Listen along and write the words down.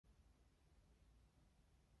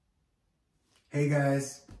Hey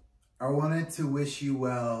guys, I wanted to wish you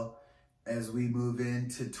well as we move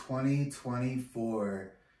into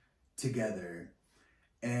 2024 together.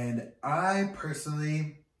 And I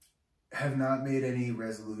personally have not made any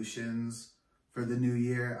resolutions for the new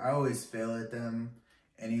year. I always fail at them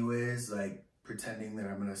anyways, like pretending that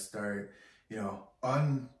I'm gonna start,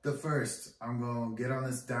 on the 1st, I'm gonna get on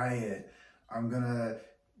this diet. I'm gonna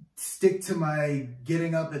stick to my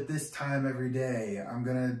getting up at this time every day. I'm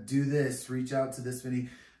gonna do this, reach out to this many.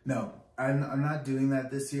 No, I'm not doing that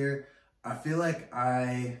this year. I feel like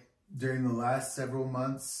during the last several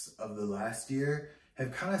months of the last year,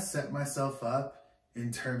 have kind of set myself up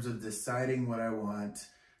in terms of deciding what I want,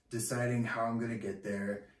 deciding how I'm gonna get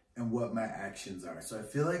there, and what my actions are. So I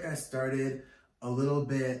feel like I started a little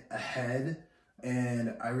bit ahead,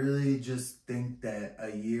 and I really just think that a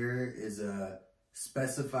year is a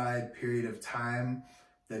specified period of time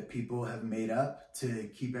that people have made up to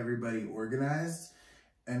keep everybody organized.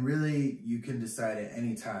 And really, you can decide at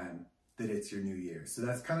any time that it's your new year. So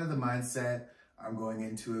that's kind of the mindset I'm going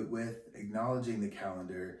into it with, acknowledging the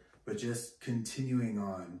calendar, but just continuing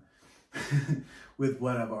on with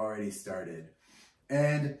what I've already started.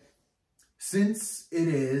 And since it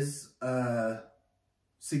is a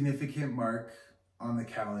significant mark on the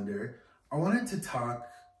calendar, I wanted to talk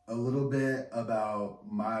a little bit about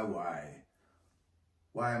my why.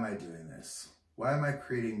 Why am I doing this? Why am I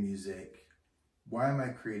creating music? Why am I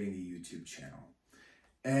creating a YouTube channel?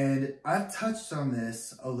 And I've touched on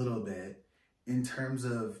this a little bit in terms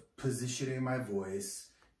of positioning my voice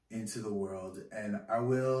into the world, and I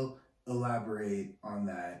will elaborate on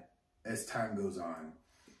that as time goes on.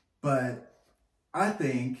 But I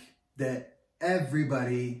think that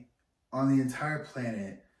everybody on the entire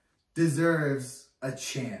planet deserves a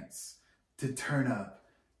chance to turn up,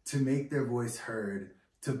 to make their voice heard,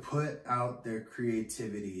 to put out their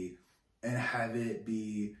creativity and have it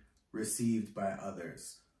be received by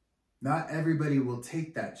others. Not everybody will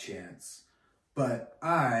take that chance, but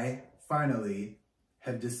I finally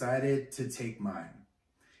have decided to take mine.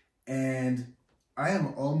 And I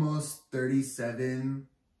am almost 37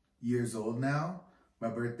 years old now. My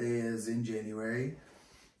birthday is in January.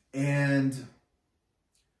 And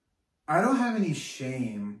I don't have any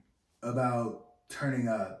shame about turning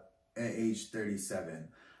up at age 37.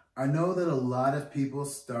 I know that a lot of people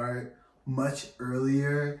start much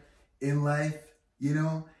earlier in life,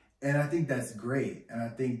 and I think that's great. And I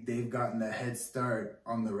think they've gotten a head start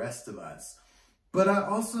on the rest of us. But I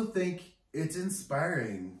also think it's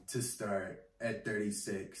inspiring to start at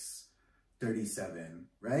 36, 37,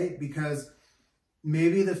 right? Because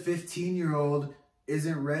maybe the 15-year-old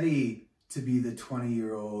isn't ready to be the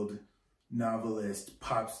 20-year-old novelist,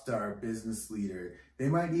 pop star, business leader. They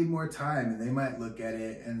might need more time, and they might look at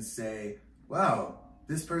it and say, wow,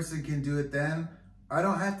 this person can do it then. I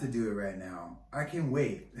don't have to do it right now. I can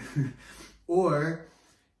wait. Or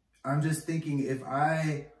I'm just thinking, if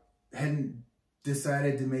I hadn't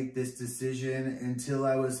decided to make this decision until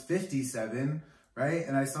I was 57, right?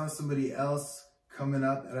 And I saw somebody else coming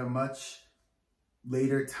up at a much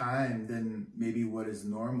later time than maybe what is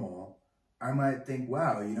normal, I might think,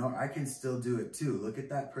 wow, I can still do it too. Look at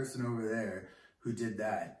that person over there who did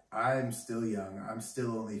that. I'm still young. I'm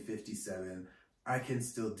still only 57. I can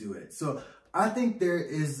still do it. So I think there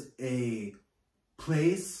is a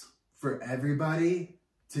place for everybody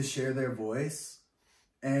to share their voice.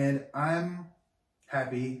 And I'm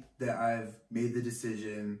happy that I've made the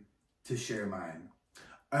decision to share mine.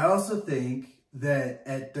 I also think that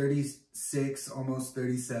at 36, almost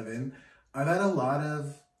 37, I've had a lot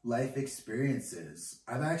of life experiences.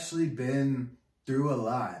 I've actually been through a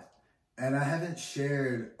lot, and I haven't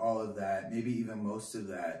shared all of that, maybe even most of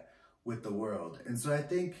that, with the world. And so I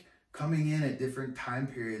think coming in at different time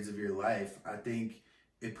periods of your life, I think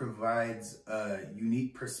it provides a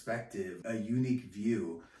unique perspective, a unique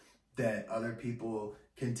view that other people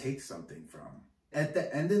can take something from. At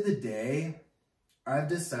the end of the day, I've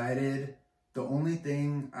decided the only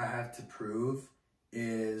thing I have to prove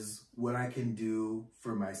is what I can do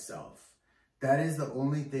for myself. That is the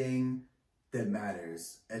only thing that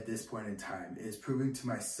matters at this point in time, is proving to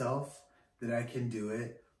myself that I can do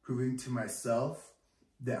it, proving to myself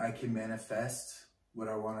that I can manifest what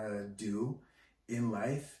I want to do in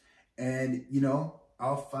life. And,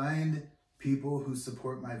 I'll find people who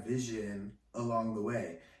support my vision along the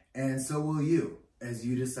way. And so will you, as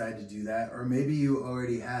you decide to do that. Or maybe you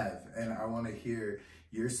already have, and I want to hear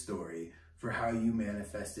your story for how you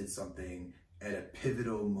manifested something at a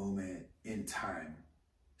pivotal moment in time.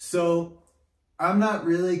 So I'm not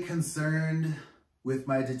really concerned with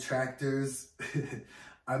my detractors.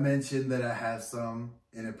 I mentioned that I have some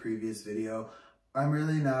in a previous video. I'm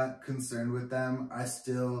really not concerned with them. I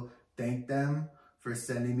still thank them for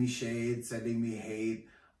sending me shade, sending me hate.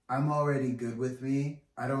 I'm already good with me.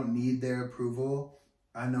 I don't need their approval.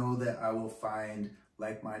 I know that I will find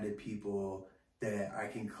like-minded people that I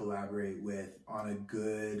can collaborate with on a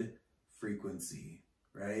good frequency,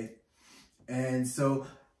 right? And so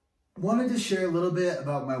wanted to share a little bit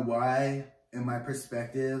about my why and my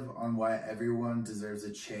perspective on why everyone deserves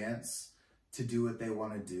a chance to do what they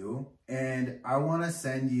want to do. And I want to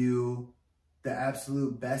send you the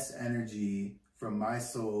absolute best energy from my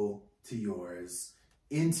soul to yours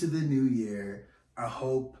into the new year. I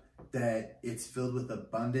hope that it's filled with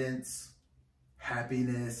abundance,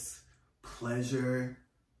 happiness, pleasure,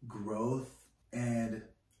 growth, and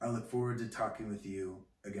I look forward to talking with you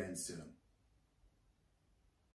again soon.